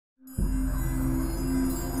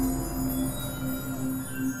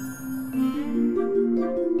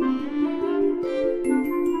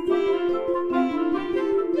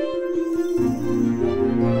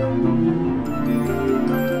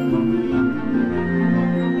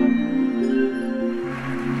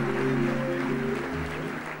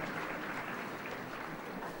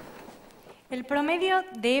promedio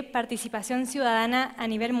de participación ciudadana a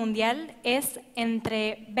nivel mundial es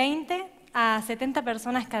entre 20 a 70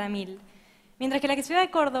 personas cada 1000. Mientras que la ciudad de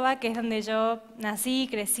Córdoba, que es donde yo nací,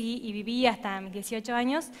 crecí y viví hasta mis 18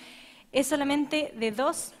 años, es solamente de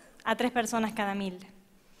 2 a 3 personas cada 1000.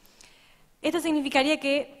 Esto significaría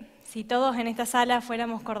que, si todos en esta sala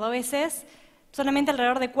fuéramos cordobeses, solamente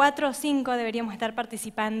alrededor de 4 o 5 deberíamos estar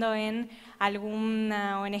participando en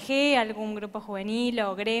alguna ONG, algún grupo juvenil,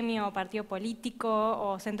 o gremio, o partido político,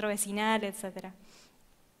 o centro vecinal, etc.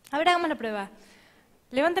 Ahora hagamos la prueba.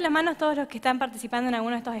 Levanten las manos todos los que están participando en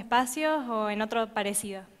alguno de estos espacios o en otro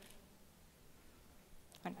parecido.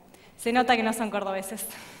 Bueno, se nota que no son cordobeses.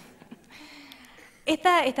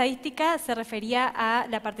 Esta estadística se refería a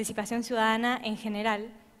la participación ciudadana en general,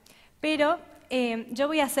 pero yo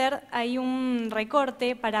voy a hacer ahí un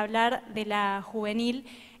recorte para hablar de la juvenil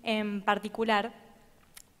en particular,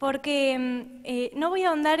 porque no voy a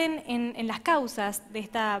ahondar en las causas de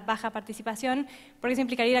esta baja participación, porque eso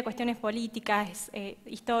implicaría ir a cuestiones políticas,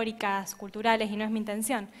 históricas, culturales, y no es mi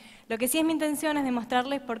intención. Lo que sí es mi intención es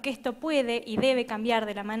demostrarles por qué esto puede y debe cambiar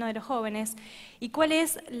de la mano de los jóvenes y cuál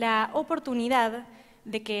es la oportunidad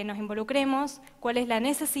de que nos involucremos, cuál es la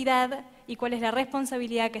necesidad y cuál es la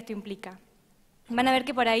responsabilidad que esto implica. Van a ver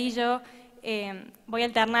que por ahí yo voy a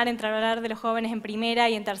alternar entre hablar de los jóvenes en primera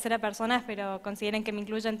y en tercera persona, pero consideren que me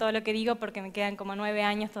incluyo en todo lo que digo porque me quedan como 9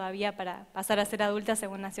 años todavía para pasar a ser adulta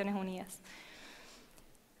según Naciones Unidas.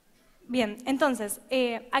 Bien, entonces,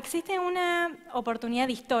 existe una oportunidad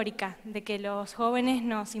histórica de que los jóvenes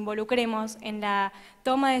nos involucremos en la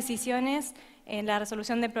toma de decisiones, en la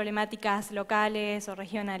resolución de problemáticas locales o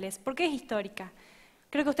regionales. ¿Por qué es histórica?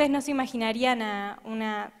 Creo que ustedes no se imaginarían a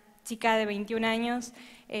una chica de 21 años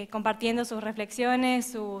compartiendo sus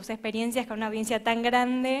reflexiones, sus experiencias con una audiencia tan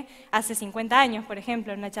grande hace 50 años, por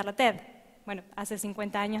ejemplo, en una charla TED. Bueno, hace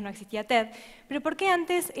 50 años no existía TED, pero ¿por qué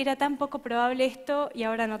antes era tan poco probable esto y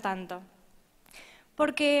ahora no tanto?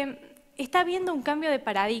 Porque está habiendo un cambio de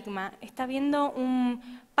paradigma, está habiendo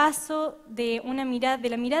un paso de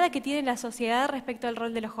la mirada que tiene la sociedad respecto al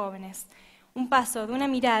rol de los jóvenes. Un paso de una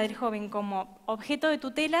mirada del joven como objeto de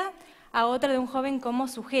tutela a otra de un joven como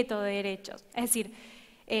sujeto de derechos. Es decir,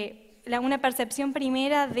 una percepción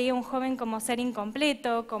primera de un joven como ser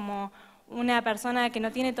incompleto, como una persona que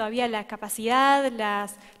no tiene todavía la capacidad,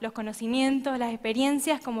 los conocimientos, las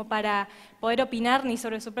experiencias como para poder opinar ni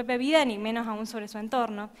sobre su propia vida, ni menos aún sobre su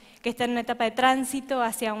entorno, que está en una etapa de tránsito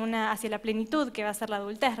hacia la plenitud, que va a ser la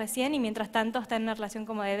adultez recién, y mientras tanto está en una relación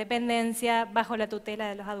como de dependencia bajo la tutela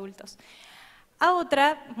de los adultos. A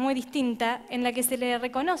otra, muy distinta, en la que se le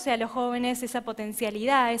reconoce a los jóvenes esa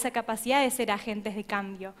potencialidad, esa capacidad de ser agentes de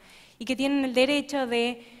cambio, y que tienen el derecho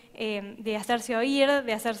de hacerse oír,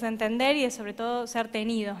 de hacerse entender y de sobre todo ser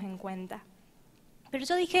tenidos en cuenta. Pero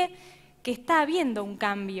yo dije que está habiendo un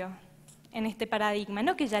cambio en este paradigma,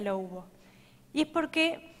 no que ya lo hubo. Y es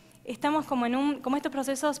porque estamos como estos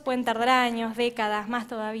procesos pueden tardar años, décadas, más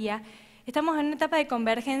todavía. Estamos en una etapa de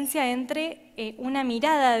convergencia entre una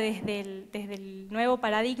mirada desde el nuevo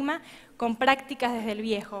paradigma con prácticas desde el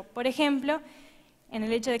viejo. Por ejemplo, en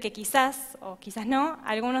el hecho de que quizás, o quizás no,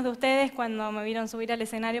 algunos de ustedes cuando me vieron subir al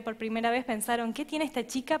escenario por primera vez pensaron, ¿qué tiene esta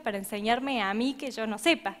chica para enseñarme a mí que yo no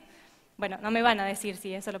sepa? Bueno, no me van a decir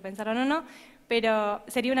si eso lo pensaron o no, pero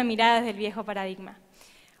sería una mirada desde el viejo paradigma.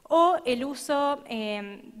 O el uso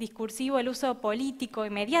discursivo, el uso político y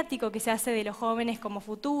mediático que se hace de los jóvenes como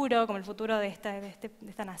futuro, como el futuro de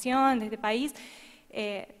esta nación, de este país.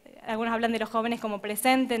 Algunos hablan de los jóvenes como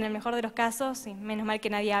presente en el mejor de los casos, y menos mal que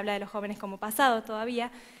nadie habla de los jóvenes como pasado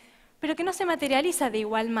todavía, pero que no se materializa de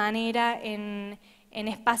igual manera en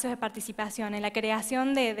espacios de participación, en la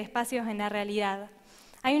creación de espacios en la realidad.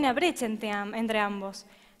 Hay una brecha entre ambos.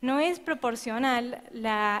 No es proporcional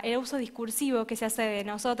el uso discursivo que se hace de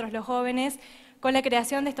nosotros, los jóvenes, con la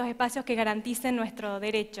creación de estos espacios que garanticen nuestro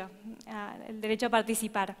derecho, el derecho a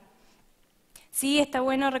participar. Sí está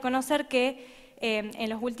bueno reconocer que en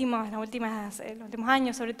los últimos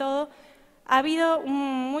años, sobre todo, ha habido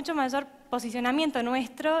un mucho mayor posicionamiento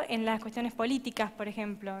nuestro en las cuestiones políticas, por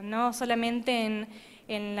ejemplo, no solamente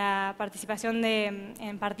en la participación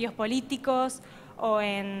en partidos políticos o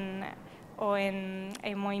en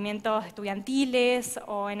movimientos estudiantiles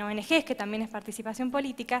o en ONGs, que también es participación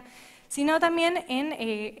política, sino también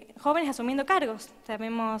en jóvenes asumiendo cargos.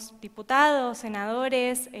 Tenemos diputados,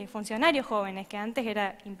 senadores, funcionarios jóvenes, que antes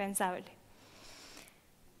era impensable.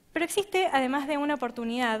 Pero existe, además de una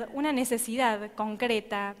oportunidad, una necesidad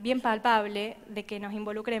concreta, bien palpable, de que nos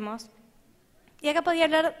involucremos. Y acá podría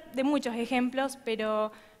hablar de muchos ejemplos,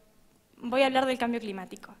 pero voy a hablar del cambio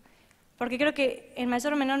climático. Porque creo que en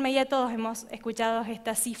mayor o menor medida todos hemos escuchado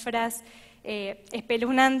estas cifras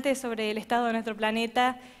espeluznantes sobre el estado de nuestro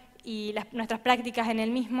planeta y nuestras prácticas en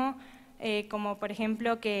el mismo, como por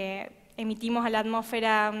ejemplo que emitimos a la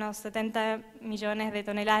atmósfera unos 70 millones de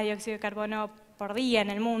toneladas de dióxido de carbono por día en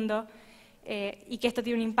el mundo, y que esto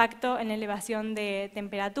tiene un impacto en la elevación de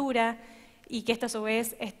temperatura, y que esto a su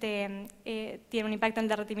vez tiene un impacto en el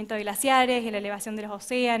derretimiento de glaciares, en la elevación de los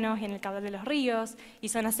océanos y en el caudal de los ríos, y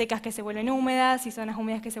zonas secas que se vuelven húmedas y zonas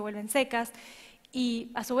húmedas que se vuelven secas. Y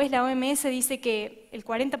a su vez la OMS dice que el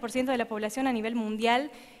 40% de la población a nivel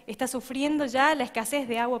mundial está sufriendo ya la escasez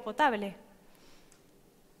de agua potable.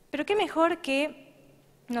 Pero qué mejor que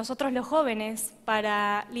nosotros los jóvenes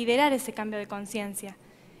para liderar ese cambio de conciencia.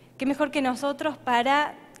 Qué mejor que nosotros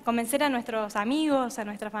para convencer a nuestros amigos, a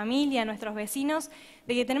nuestra familia, a nuestros vecinos,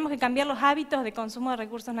 de que tenemos que cambiar los hábitos de consumo de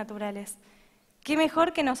recursos naturales. ¿Qué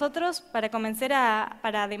mejor que nosotros para convencer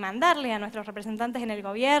para demandarle a nuestros representantes en el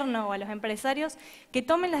gobierno o a los empresarios que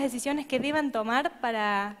tomen las decisiones que deban tomar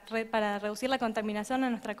para reducir la contaminación en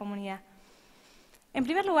nuestra comunidad? En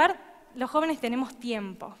primer lugar, los jóvenes tenemos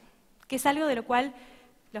tiempo, que es algo de lo cual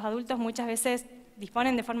los adultos muchas veces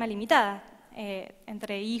disponen de forma limitada,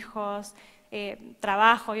 entre hijos,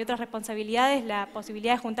 trabajo y otras responsabilidades, la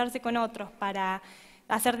posibilidad de juntarse con otros para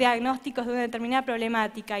hacer diagnósticos de una determinada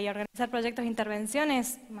problemática y organizar proyectos de intervención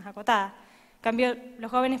es más acotada. En cambio,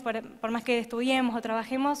 los jóvenes, por más que estudiemos o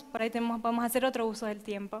trabajemos, por ahí podemos hacer otro uso del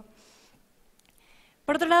tiempo.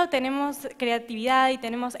 Por otro lado, tenemos creatividad y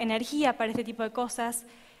tenemos energía para este tipo de cosas,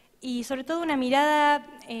 y sobre todo una mirada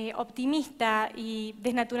optimista y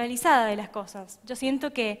desnaturalizada de las cosas. Yo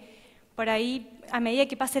siento que por ahí, a medida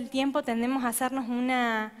que pasa el tiempo, tendemos a hacernos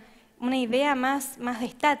una idea más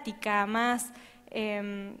estática, más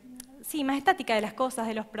estática de las cosas,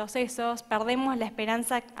 de los procesos, perdemos la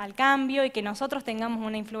esperanza al cambio y que nosotros tengamos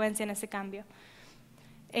una influencia en ese cambio.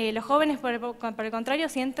 Los jóvenes, por el contrario,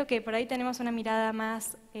 siento que por ahí tenemos una mirada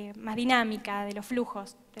más dinámica de los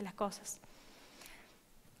flujos de las cosas.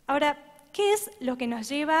 Ahora, ¿qué es lo que nos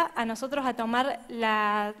lleva a nosotros a tomar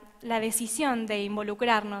la decisión de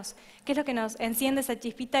involucrarnos? ¿Qué es lo que nos enciende esa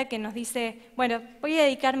chispita que nos dice, bueno, voy a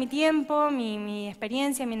dedicar mi tiempo, mi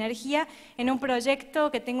experiencia, mi energía en un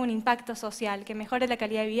proyecto que tenga un impacto social, que mejore la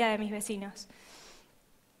calidad de vida de mis vecinos?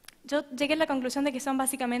 Yo llegué a la conclusión de que son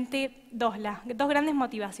básicamente dos grandes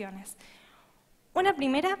motivaciones. Una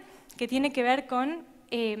primera que tiene que ver con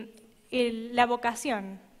la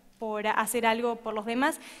vocación por hacer algo por los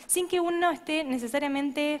demás, sin que uno esté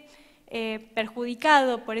necesariamente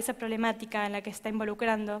perjudicado por esa problemática en la que se está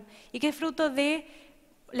involucrando, y que es fruto de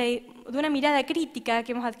una mirada crítica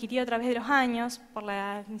que hemos adquirido a través de los años, por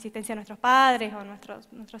la insistencia de nuestros padres o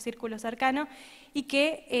nuestro círculo cercano, y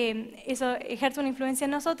que eso ejerce una influencia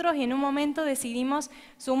en nosotros, y en un momento decidimos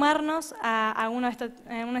sumarnos a uno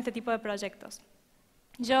de este tipo de proyectos.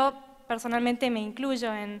 Yo personalmente me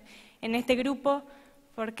incluyo en este grupo,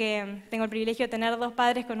 porque tengo el privilegio de tener dos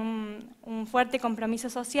padres con un fuerte compromiso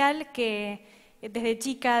social que desde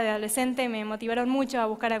chica, de adolescente, me motivaron mucho a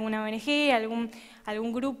buscar alguna ONG,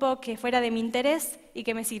 algún grupo que fuera de mi interés y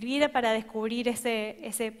que me sirviera para descubrir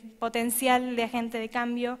ese potencial de agente de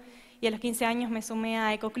cambio. Y a los 15 años me sumé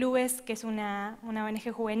a Ecoclubes, que es una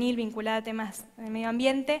ONG juvenil vinculada a temas de medio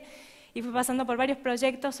ambiente, y fui pasando por varios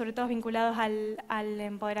proyectos, sobre todo vinculados al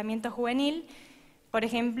empoderamiento juvenil. Por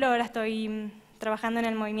ejemplo, ahora estoy trabajando en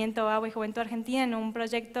el movimiento Agua y Juventud Argentina en un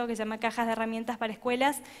proyecto que se llama Cajas de Herramientas para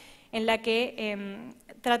Escuelas, en la que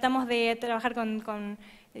tratamos de trabajar con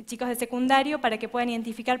chicos de secundario para que puedan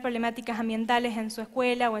identificar problemáticas ambientales en su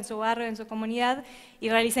escuela o en su barrio, en su comunidad, y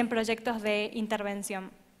realicen proyectos de intervención.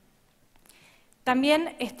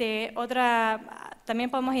 También, también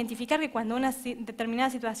podemos identificar que cuando una determinada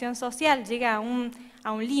situación social llega a un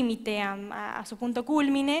límite, a su punto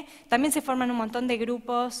cúlmine, también se forman un montón de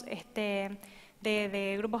grupos,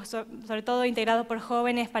 de grupos sobre todo integrados por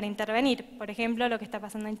jóvenes para intervenir. Por ejemplo, lo que está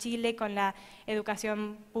pasando en Chile con la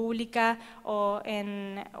educación pública, o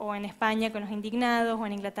en España con los indignados, o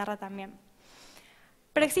en Inglaterra también.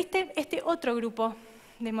 Pero existe este otro grupo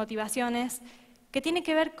de motivaciones que tiene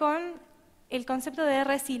que ver con el concepto de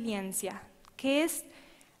resiliencia, que es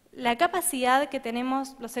la capacidad que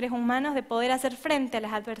tenemos los seres humanos de poder hacer frente a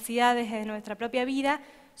las adversidades de nuestra propia vida,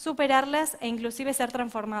 superarlas e inclusive ser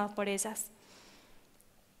transformados por ellas.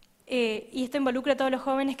 Y esto involucra a todos los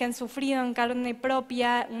jóvenes que han sufrido en carne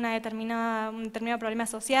propia un determinado problema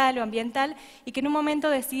social o ambiental, y que en un momento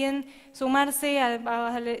deciden sumarse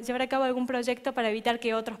a llevar a cabo algún proyecto para evitar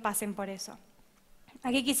que otros pasen por eso.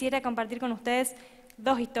 Aquí quisiera compartir con ustedes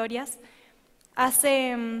dos historias.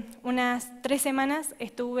 Hace unas 3 semanas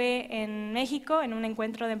estuve en México en un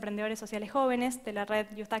encuentro de emprendedores sociales jóvenes de la red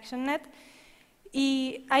Youth Action Net,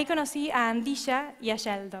 Y ahí conocí a Andilla y a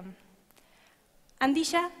Sheldon.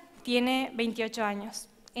 Andilla tiene 28 años,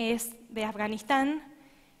 es de Afganistán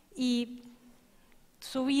y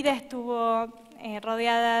su vida estuvo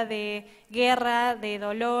rodeada de guerra, de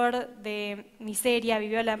dolor, de miseria.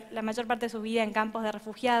 Vivió la mayor parte de su vida en campos de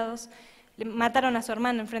refugiados. Le mataron a su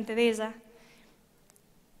hermano enfrente de ella.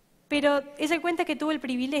 Pero ella cuenta que tuvo el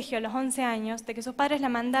privilegio a los 11 años de que sus padres la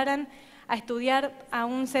mandaran a estudiar a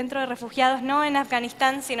un centro de refugiados, no en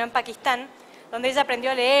Afganistán, sino en Pakistán, donde ella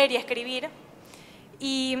aprendió a leer y a escribir.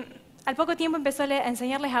 Y al poco tiempo empezó a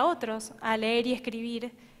enseñarles a otros a leer y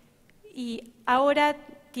escribir. Y ahora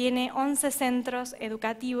tiene 11 centros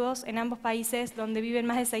educativos en ambos países donde viven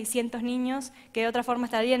más de 600 niños que de otra forma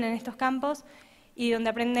estarían en estos campos y donde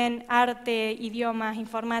aprenden arte, idiomas,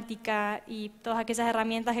 informática y todas aquellas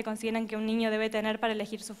herramientas que consideran que un niño debe tener para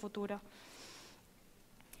elegir su futuro.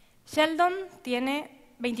 Sheldon tiene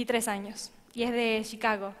 23 años y es de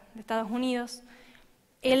Chicago, de Estados Unidos.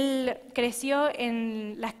 Él creció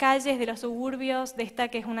en las calles de los suburbios de esta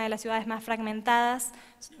que es una de las ciudades más fragmentadas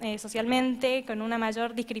socialmente, con una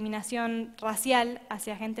mayor discriminación racial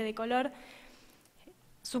hacia gente de color.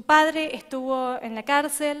 Su padre estuvo en la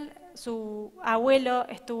cárcel, su abuelo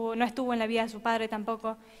no estuvo en la vida de su padre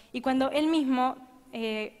tampoco, y cuando él mismo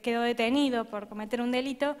quedó detenido por cometer un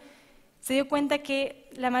delito, se dio cuenta que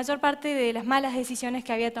la mayor parte de las malas decisiones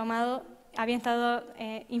que había tomado habían estado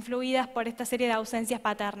influidas por esta serie de ausencias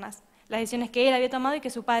paternas, las decisiones que él había tomado y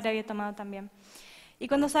que su padre había tomado también. Y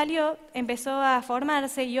cuando salió, empezó a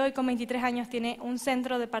formarse y hoy con 23 años tiene un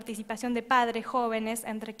centro de participación de padres jóvenes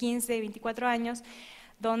entre 15 y 24 años,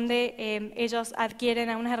 donde ellos adquieren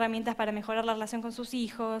algunas herramientas para mejorar la relación con sus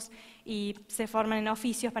hijos y se forman en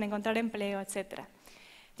oficios para encontrar empleo, etc.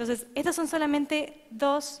 Entonces, estas son solamente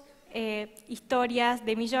dos historias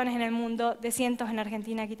de millones en el mundo, de cientos en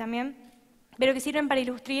Argentina aquí también, pero que sirven para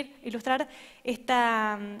ilustrar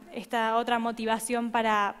esta otra motivación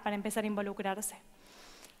para empezar a involucrarse.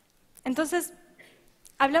 Entonces,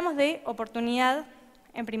 hablamos de oportunidad,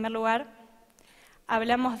 en primer lugar,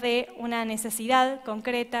 hablamos de una necesidad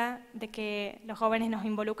concreta de que los jóvenes nos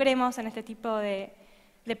involucremos en este tipo de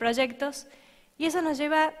proyectos, y eso nos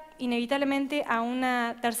lleva inevitablemente a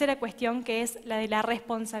una tercera cuestión, que es la de la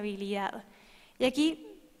responsabilidad. Y aquí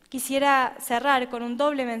quisiera cerrar con un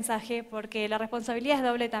doble mensaje, porque la responsabilidad es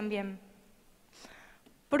doble también.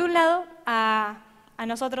 Por un lado, a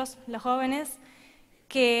nosotros, los jóvenes,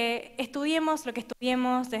 que estudiemos lo que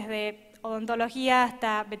estudiemos, desde odontología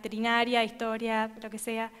hasta veterinaria, historia, lo que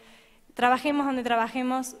sea, trabajemos donde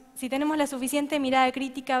trabajemos, si tenemos la suficiente mirada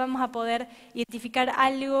crítica vamos a poder identificar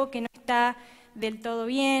algo que no está del todo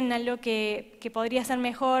bien, algo que podría ser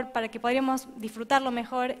mejor, para que podríamos disfrutarlo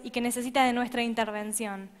mejor y que necesita de nuestra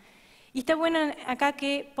intervención. Y está bueno acá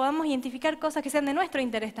que podamos identificar cosas que sean de nuestro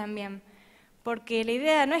interés también, porque la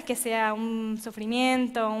idea no es que sea un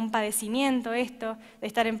sufrimiento, un padecimiento esto de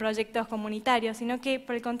estar en proyectos comunitarios, sino que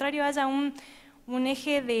por el contrario haya un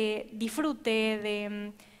eje de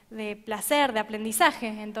disfrute, de placer, de aprendizaje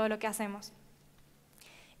en todo lo que hacemos.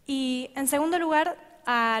 Y en segundo lugar,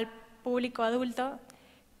 al público adulto,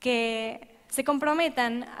 que se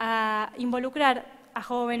comprometan a involucrar a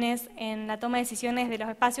jóvenes en la toma de decisiones de los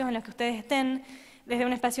espacios en los que ustedes estén, desde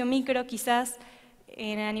un espacio micro, quizás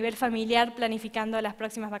a nivel familiar, planificando las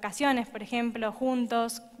próximas vacaciones, por ejemplo,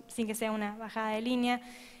 juntos, sin que sea una bajada de línea,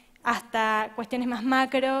 hasta cuestiones más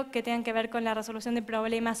macro que tengan que ver con la resolución de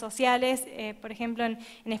problemas sociales, por ejemplo, en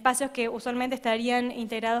espacios que usualmente estarían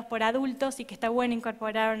integrados por adultos y que está bueno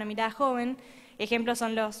incorporar una mirada joven. Ejemplos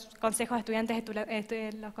son los consejos estudiantes,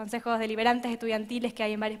 los consejos deliberantes estudiantiles que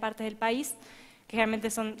hay en varias partes del país, que realmente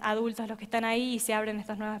son adultos los que están ahí y se abren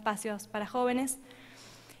estos nuevos espacios para jóvenes.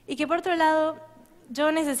 Y que por otro lado,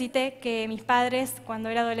 yo necesité que mis padres, cuando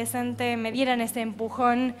era adolescente, me dieran ese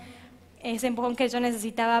empujón que yo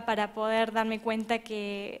necesitaba para poder darme cuenta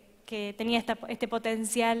que tenía este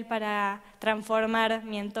potencial para transformar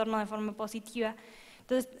mi entorno de forma positiva.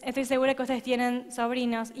 Entonces, estoy segura que ustedes tienen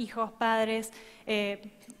sobrinos, hijos, padres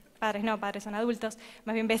son adultos,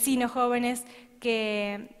 más bien vecinos jóvenes,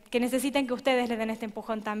 que necesitan que ustedes les den este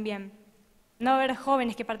empujón también. No haber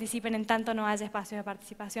jóvenes que participen en tanto no haya espacios de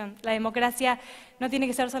participación. La democracia no tiene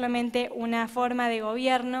que ser solamente una forma de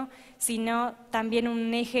gobierno, sino también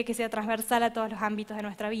un eje que sea transversal a todos los ámbitos de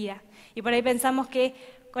nuestra vida. Y por ahí pensamos que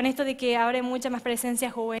con esto de que ahora hay mucha más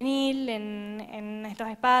presencia juvenil en estos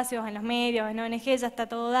espacios, en los medios, en ONG, ya está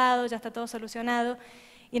todo dado, ya está todo solucionado.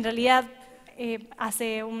 Y en realidad,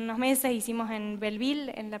 hace unos meses hicimos en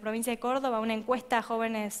Belleville, en la provincia de Córdoba, una encuesta a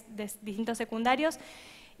jóvenes de distintos secundarios,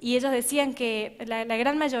 y ellos decían que la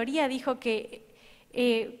gran mayoría dijo que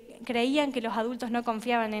creían que los adultos no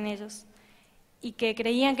confiaban en ellos y que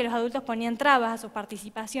creían que los adultos ponían trabas a su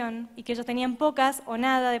participación y que ellos tenían pocas o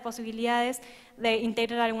nada de posibilidades de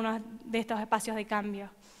integrar algunos de estos espacios de cambio.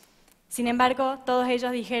 Sin embargo, todos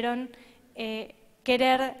ellos dijeron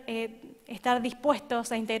querer estar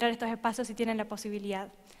dispuestos a integrar estos espacios si tienen la posibilidad.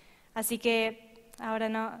 Así que ahora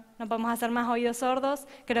no podemos hacer más oídos sordos.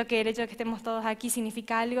 Creo que el hecho de que estemos todos aquí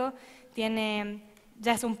significa algo,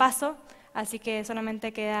 ya es un paso, así que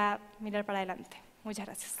solamente queda mirar para adelante. Muchas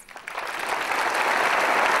gracias.